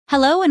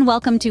Hello and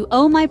welcome to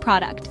Oh My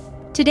Product.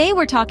 Today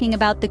we're talking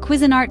about the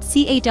Cuisinart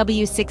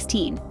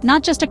CHW-16,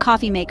 not just a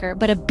coffee maker,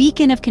 but a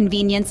beacon of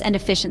convenience and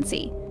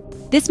efficiency.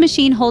 This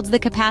machine holds the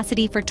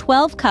capacity for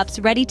 12 cups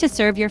ready to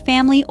serve your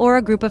family or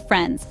a group of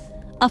friends.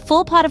 A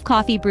full pot of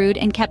coffee brewed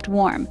and kept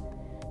warm.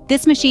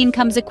 This machine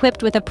comes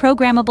equipped with a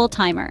programmable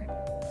timer.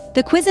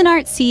 The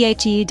Cuisinart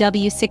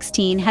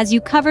CHW-16 has you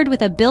covered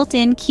with a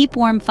built-in keep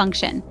warm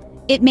function.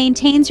 It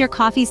maintains your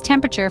coffee's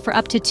temperature for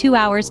up to 2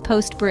 hours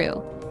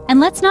post-brew. And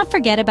let's not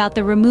forget about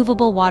the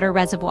removable water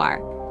reservoir.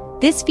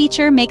 This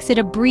feature makes it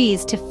a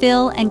breeze to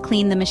fill and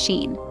clean the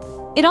machine.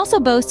 It also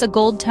boasts a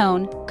gold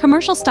tone,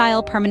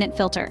 commercial-style permanent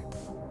filter.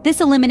 This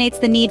eliminates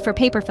the need for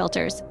paper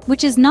filters,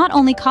 which is not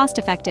only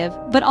cost-effective,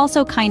 but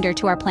also kinder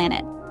to our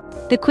planet.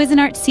 The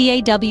Cuisinart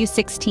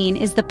CHW-16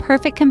 is the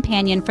perfect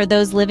companion for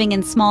those living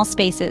in small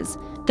spaces,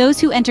 those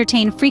who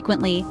entertain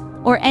frequently,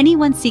 or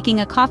anyone seeking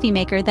a coffee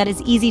maker that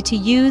is easy to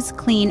use,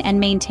 clean, and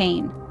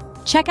maintain.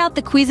 Check out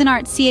the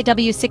Cuisinart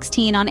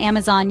CHW-16 on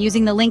Amazon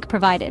using the link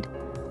provided.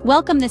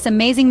 Welcome this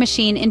amazing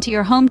machine into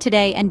your home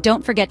today and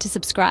don't forget to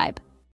subscribe.